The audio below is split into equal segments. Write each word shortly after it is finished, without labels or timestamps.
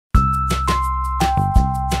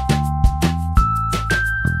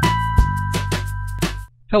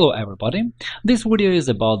Hello everybody, this video is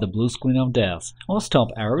about the blue screen of death, or stop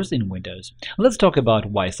errors in Windows. Let's talk about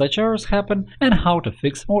why such errors happen and how to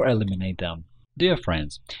fix or eliminate them. Dear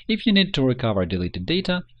friends, if you need to recover deleted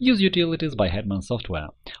data, use Utilities by Hetman Software.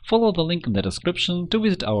 Follow the link in the description to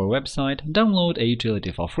visit our website, download a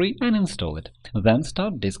utility for free and install it. Then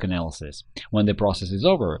start disk analysis. When the process is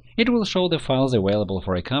over, it will show the files available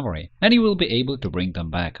for recovery, and you will be able to bring them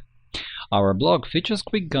back. Our blog features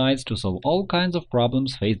quick guides to solve all kinds of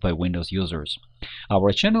problems faced by Windows users.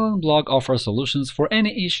 Our channel and blog offer solutions for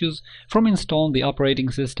any issues, from installing the operating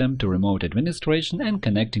system to remote administration and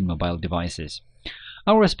connecting mobile devices.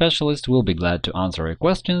 Our specialists will be glad to answer your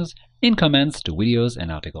questions in comments to videos and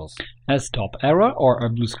articles. A stop error, or a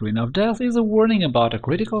blue screen of death, is a warning about a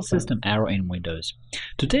critical system error in Windows.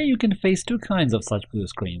 Today you can face two kinds of such blue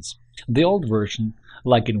screens: the old version,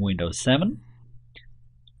 like in Windows 7,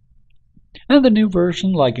 and the new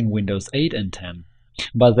version like in Windows 8 and 10.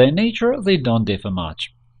 By their nature, they don't differ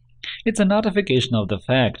much. It's a notification of the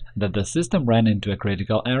fact that the system ran into a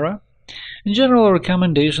critical error, general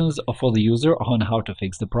recommendations for the user on how to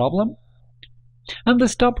fix the problem, and the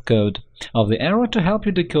stop code of the error to help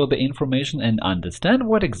you decode the information and understand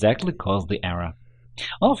what exactly caused the error.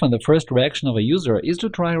 Often the first reaction of a user is to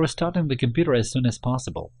try restarting the computer as soon as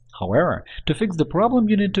possible. However, to fix the problem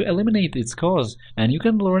you need to eliminate its cause, and you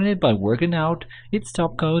can learn it by working out its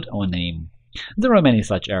stop code or name. There are many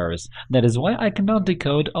such errors, that is why I cannot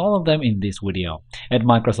decode all of them in this video. At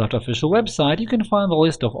Microsoft official website you can find the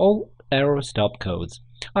list of all error stop codes.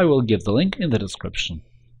 I will give the link in the description.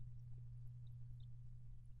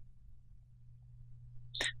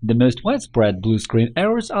 The most widespread blue screen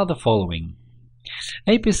errors are the following: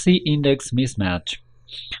 APC index mismatch,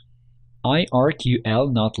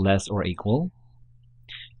 IRQL not less or equal,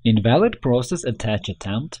 invalid process attach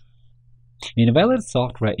attempt, invalid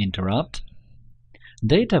software interrupt,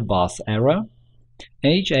 data bus error,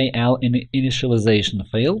 HAL initialization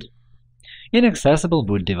failed, inaccessible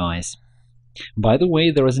boot device. By the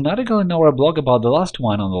way, there is an article in our blog about the last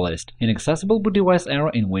one on the list: inaccessible boot device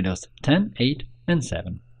error in Windows 10, 8, and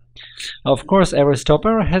 7. Of course, every stop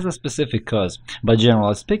error has a specific cause, but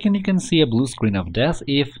generally speaking, you can see a blue screen of death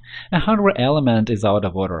if a hardware element is out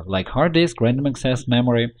of order, like hard disk, random access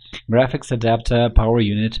memory, graphics adapter, power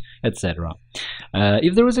unit, etc.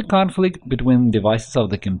 If there is a conflict between devices of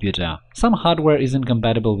the computer, some hardware is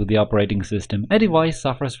incompatible with the operating system, a device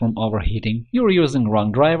suffers from overheating, you're using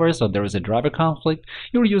wrong drivers or there is a driver conflict,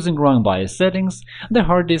 you're using wrong BIOS settings, the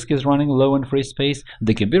hard disk is running low on free space,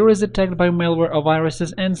 the computer is attacked by malware or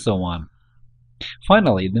viruses, and so on.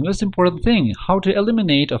 Finally, the most important thing: how to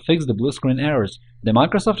eliminate or fix the blue screen errors. The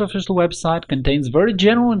Microsoft official website contains very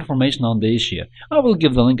general information on the issue. I will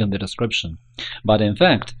give the link in the description. But in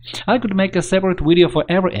fact, I could make a separate video for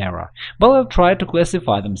every error, but I'll try to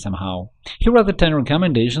classify them somehow. Here are the 10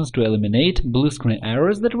 recommendations to eliminate blue screen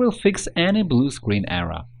errors that will fix any blue screen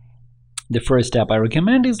error. The first step I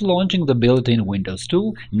recommend is launching the built-in Windows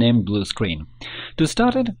tool named Blue Screen. To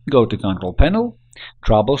start it, go to Control Panel,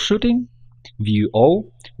 Troubleshooting, View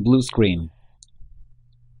All, Blue Screen.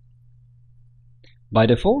 By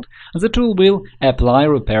default, the tool will apply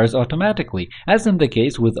repairs automatically, as in the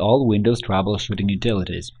case with all Windows troubleshooting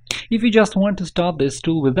utilities. If you just want to start this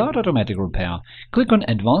tool without automatic repair, click on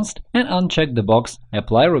Advanced and uncheck the box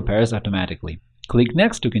Apply repairs automatically. Click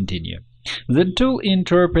Next to continue. The tool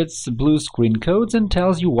interprets blue screen codes and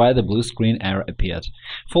tells you why the blue screen error appeared: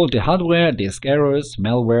 faulty hardware, disk errors,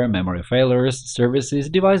 malware, memory failures,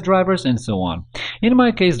 services, device drivers, and so on. In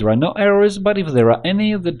my case, there are no errors, but if there are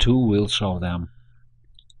any, the tool will show them.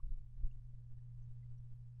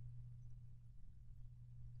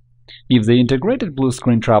 If the integrated blue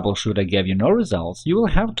screen troubleshooter gave you no results, you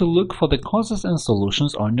will have to look for the causes and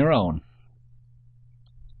solutions on your own.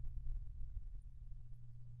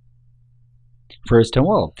 First of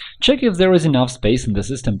all, check if there is enough space in the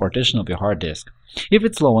system partition of your hard disk. If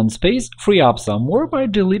it's low on space, free up some more by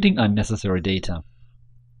deleting unnecessary data.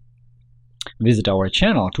 Visit our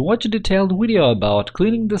channel to watch a detailed video about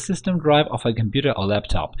cleaning the system drive of a computer or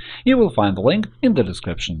laptop. You will find the link in the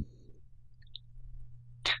description.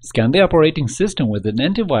 Scan the operating system with an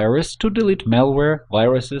antivirus to delete malware,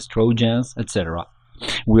 viruses, trojans, etc.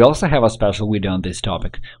 We also have a special video on this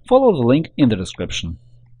topic. Follow the link in the description.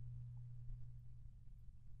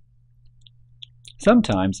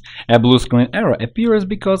 Sometimes a blue screen error appears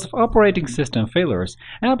because of operating system failures,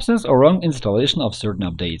 absence or wrong installation of certain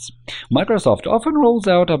updates. Microsoft often rolls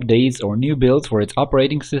out updates or new builds for its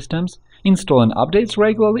operating systems. Installing updates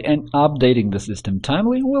regularly and updating the system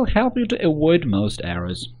timely will help you to avoid most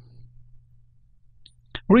errors.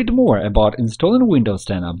 Read more about installing Windows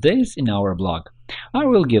 10 updates in our blog. I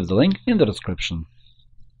will give the link in the description.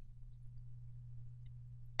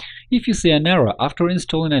 If you see an error after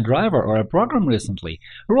installing a driver or a program recently,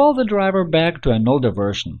 roll the driver back to an older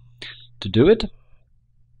version. To do it,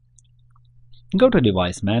 go to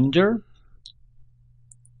Device Manager,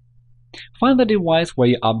 find the device where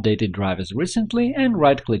you updated drivers recently and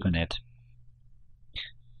right-click on it.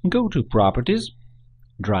 Go to Properties,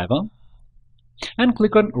 Driver, and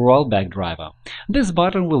click on Roll Back Driver. This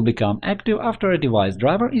button will become active after a device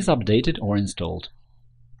driver is updated or installed.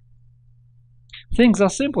 Things are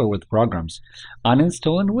simpler with programs.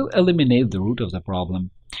 Uninstalling will eliminate the root of the problem.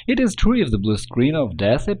 It is true if the blue screen of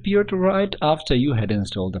death appeared right after you had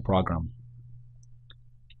installed the program.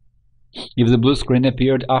 If the blue screen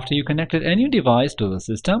appeared after you connected a new device to the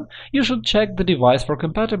system, you should check the device for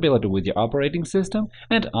compatibility with your operating system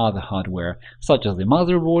and other hardware, such as the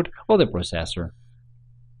motherboard or the processor.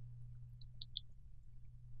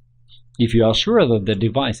 If you are sure that the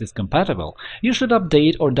device is compatible, you should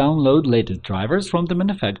update or download latest drivers from the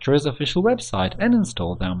manufacturer's official website and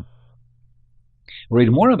install them.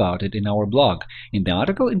 Read more about it in our blog, in the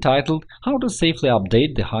article entitled How to Safely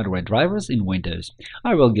Update the Hardware Drivers in Windows.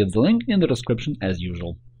 I will give the link in the description as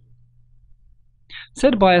usual.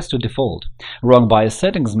 Set BIOS to default. Wrong BIOS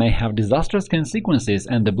settings may have disastrous consequences,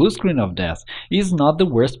 and the blue screen of death is not the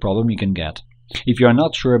worst problem you can get. If you are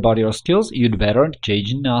not sure about your skills, you'd better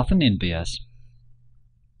change nothing in BIOS.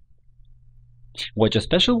 Watch a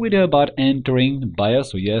special video about entering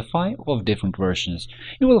BIOS or UEFI of different versions.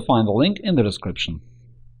 You will find the link in the description.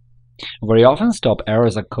 Very often, stop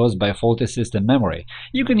errors are caused by faulty system memory.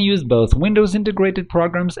 You can use both Windows integrated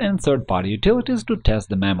programs and third-party utilities to test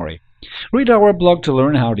the memory. Read our blog to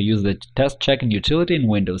learn how to use the test checking utility in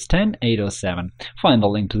Windows 10 8.07. Find the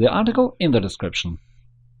link to the article in the description.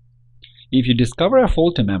 If you discover a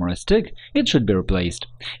faulty memory stick, it should be replaced.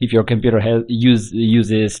 If your computer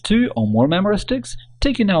uses 2 or more memory sticks,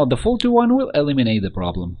 taking out the faulty one will eliminate the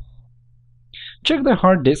problem. Check the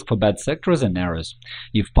hard disk for bad sectors and errors.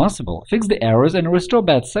 If possible, fix the errors and restore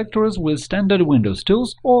bad sectors with standard Windows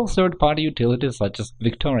tools or third-party utilities such as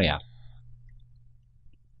Victoria.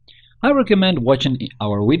 I recommend watching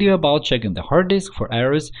our video about checking the hard disk for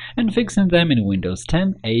errors and fixing them in Windows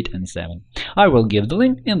 10, 8, and 7. I will give the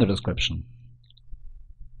link in the description.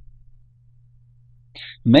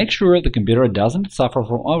 Make sure the computer doesn't suffer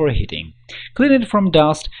from overheating. Clean it from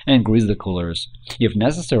dust and grease the coolers. If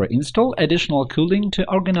necessary, install additional cooling to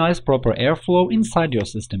organize proper airflow inside your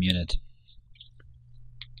system unit.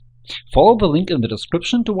 Follow the link in the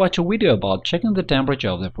description to watch a video about checking the temperature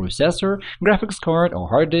of the processor, graphics card, or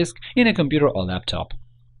hard disk in a computer or laptop.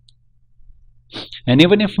 And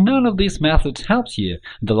even if none of these methods helps you,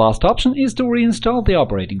 the last option is to reinstall the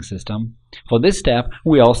operating system. For this step,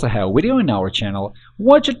 we also have a video in our channel.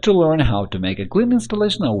 Watch it to learn how to make a clean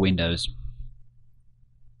installation of Windows.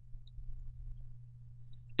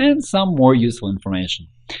 And some more useful information.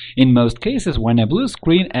 In most cases, when a blue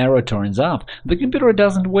screen error turns up, the computer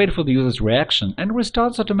doesn't wait for the user's reaction and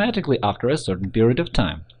restarts automatically after a certain period of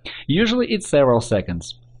time. Usually it's several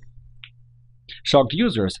seconds. Shocked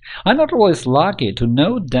users are not always lucky to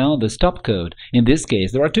note down the stop code. In this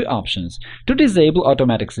case, there are 2 options: to disable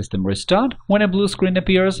automatic system restart when a blue screen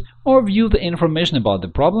appears, or view the information about the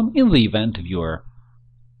problem in the event viewer.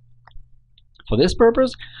 For this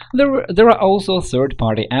purpose, there are also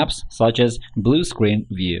third-party apps such as Blue Screen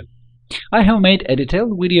View. I have made a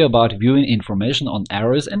detailed video about viewing information on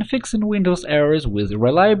errors and fixing Windows errors with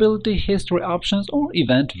Reliability History options or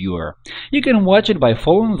Event Viewer. You can watch it by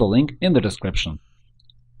following the link in the description.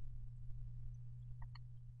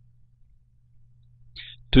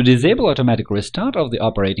 To disable automatic restart of the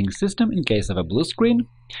operating system in case of a blue screen,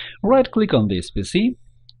 right-click on this PC,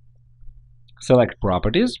 select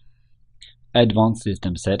Properties, Advanced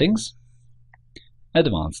System Settings,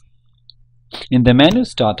 Advanced. In the menu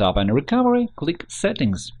Startup and Recovery, click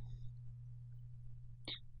Settings.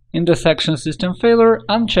 In the section System Failure,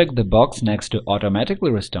 uncheck the box next to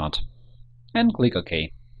Automatically Restart and click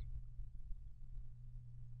OK.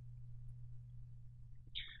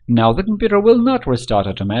 Now the computer will not restart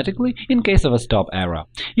automatically in case of a stop error.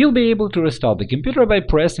 You'll be able to restart the computer by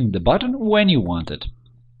pressing the button when you want it.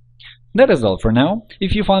 That is all for now.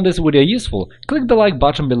 If you found this video useful, click the like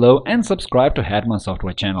button below and subscribe to Hetman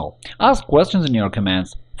Software channel. Ask questions in your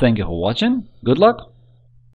comments. Thank you for watching. Good luck!